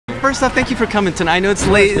first off, thank you for coming tonight. I know it's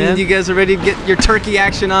late and you guys are ready to get your turkey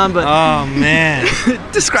action on, but oh man,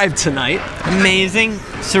 describe tonight. Amazing,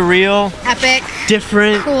 surreal, epic,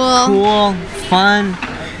 different, cool, fun.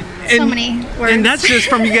 So many words. And that's just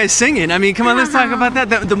from you guys singing. I mean, come on, let's talk about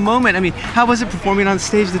that. The moment. I mean, how was it performing on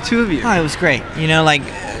stage, the two of you? Oh, it was great. You know, like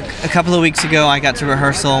a couple of weeks ago, I got to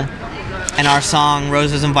rehearsal, and our song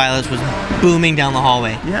 "Roses and Violets" was booming down the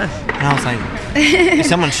hallway. Yes. And I was like, is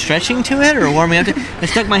someone stretching to it or warming up to it? I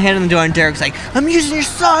stuck my head in the door and Derek's like, I'm using your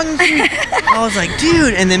song. I was like,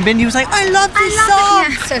 dude. And then Bindi was like, I love this song.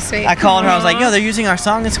 Yeah, so sweet. I called her. I was like, yo, they're using our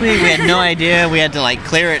song this week. We had no idea. We had to like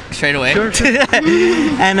clear it straight away. Sure.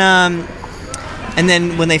 And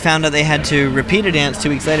then when they found out they had to repeat a dance 2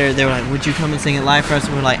 weeks later, they were like, would you come and sing it live for us?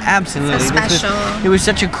 And we were like, absolutely. So special. It was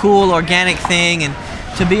such a cool, organic thing. And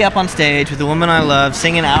to be up on stage with the woman I love,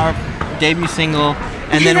 singing our debut single,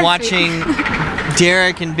 and then watching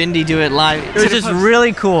Derek and Bindi do it live. It was just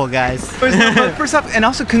really cool, guys. First off, and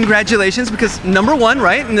also congratulations, because #1,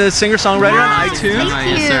 right, in the singer-songwriter on iTunes.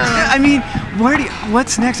 Thank you. I mean,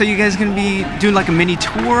 what's next? Are you guys going to be doing like a mini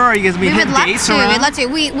tour? Are you guys going to be hitting dates around? We'd love to.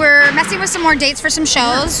 We're messing with some more dates for some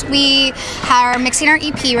shows. We are mixing our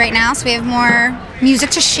EP right now, so we have more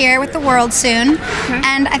music to share with the world soon. Okay.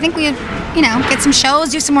 And I think we, get some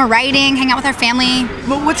shows, do some more writing, hang out with our family.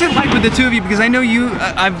 Well, what's it like with the two of you? Because I know you,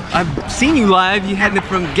 I've seen you live. You had it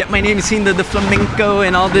from Get My Name. You've seen the flamenco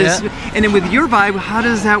and all this. Yeah. And then with your vibe, how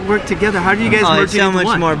does that work together? How do you guys merge it into one? It's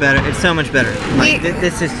so much more better. It's so much better. Like,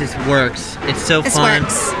 this just works. It's so fun.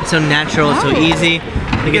 It's so natural. It's so easy.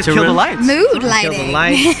 You guys kill the lights. Mood lighting. Kill the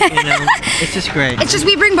lights. It's just great. It's just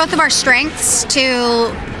we bring both of our strengths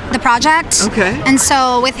to the project. Okay. And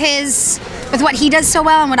so with what he does so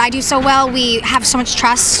well and what I do so well, we have so much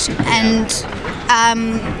trust and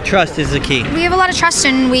trust is the key. We have a lot of trust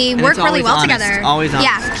and we work really well together. Always honest.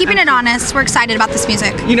 Yeah, keeping it honest. We're excited about this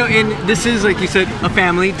music. And this is, like you said, a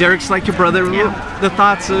family. Derek's like your brother. Yeah. The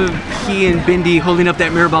thoughts of he and Bindi holding up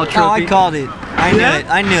that Mirabelle trophy. Oh, I called it. I knew it.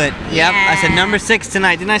 I knew it. Yep. I said #6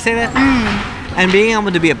 tonight. Didn't I say that? And being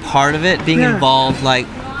able to be a part of it, being involved, like,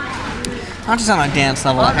 not just on a dance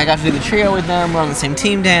level. Like, I got to do the trio with them. We're on the same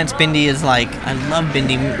team dance. Bindi is like, I love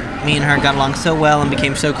Bindi. Me and her got along so well and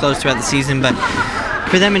became so close throughout the season. But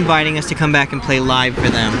for them inviting us to come back and play live for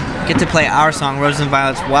them, get to play our song, Roses and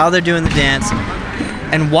Violets, while they're doing the dance,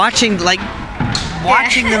 and watching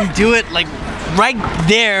them do it, like, right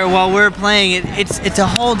there while we're playing it, it's a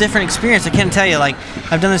whole different experience. I can't tell you, like,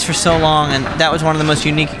 I've done this for so long, and that was one of the most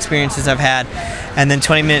unique experiences I've had. And then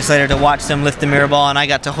 20 minutes later to watch them lift the Mirabelle, and I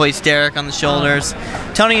got to hoist Derek on the shoulders.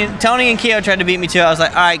 Tony and Keo tried to beat me too. I was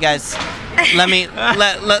like, all right, guys, let me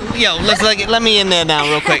in there now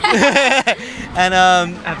real quick. And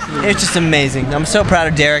absolutely, it's just amazing. I'm so proud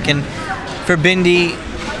of Derek, and for Bindi,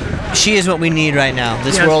 she is what we need right now.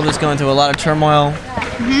 This world is going through a lot of turmoil.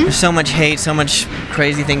 There's so much hate, so much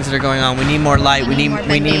crazy things that are going on. We need more light. We need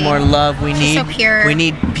more love. We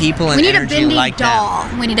need people and energy like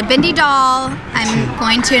that. We need a Bindi doll. I'm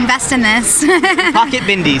going to invest in this. Pocket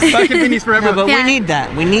Bindis. Pocket Bindis forever. But we need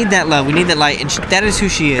that. We need that love. We need that light. And that is who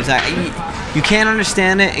she is. You can't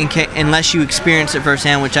understand it unless you experience it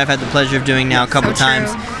firsthand, which I've had the pleasure of doing now a couple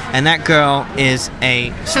times. And that girl is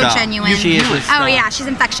a star. So genuine. She is a star. Oh yeah, she's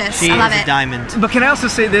infectious. She I love is it. a diamond. But can I also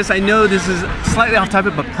say this? I know this is slightly off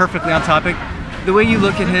topic, but perfectly on topic. The way you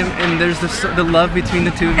look at him, and there's the love between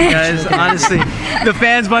the two of you guys. Honestly, the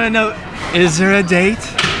fans want to know: is there a date?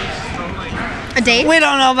 A date? We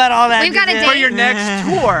don't know about all that. We've got a date for your next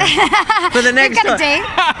tour. For the next We've got a date.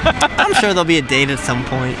 I'm sure there'll be a date at some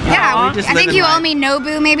point. Yeah, I think you owe me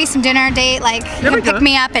Nobu, maybe some dinner date. Like, you can pick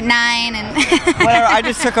me up at 9 and. Whatever. I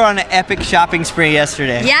just took her on an epic shopping spree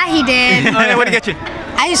yesterday. Yeah, he did. What did he get you?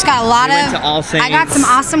 I just got a lot went to All Saints. I got some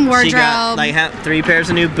awesome wardrobe. She got like 3 pairs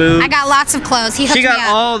of new boots. I got lots of clothes. He hooked me up. She got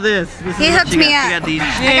all this. He hooked me up. She got these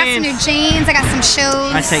jeans. I got some new jeans. I got some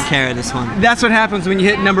shoes. I take care of this one. That's what happens when you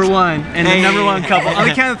hit #1 and the #1 couple. On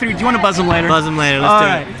the count of 3, do you want to buzz them later? Buzz them later.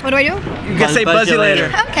 Let's do it. What do I do? You gotta say buzz you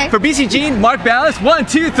later. Okay. For BCG, Mark Ballas, 1,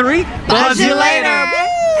 2, 3. Buzz you later.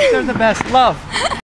 Woo! They're the best. Love.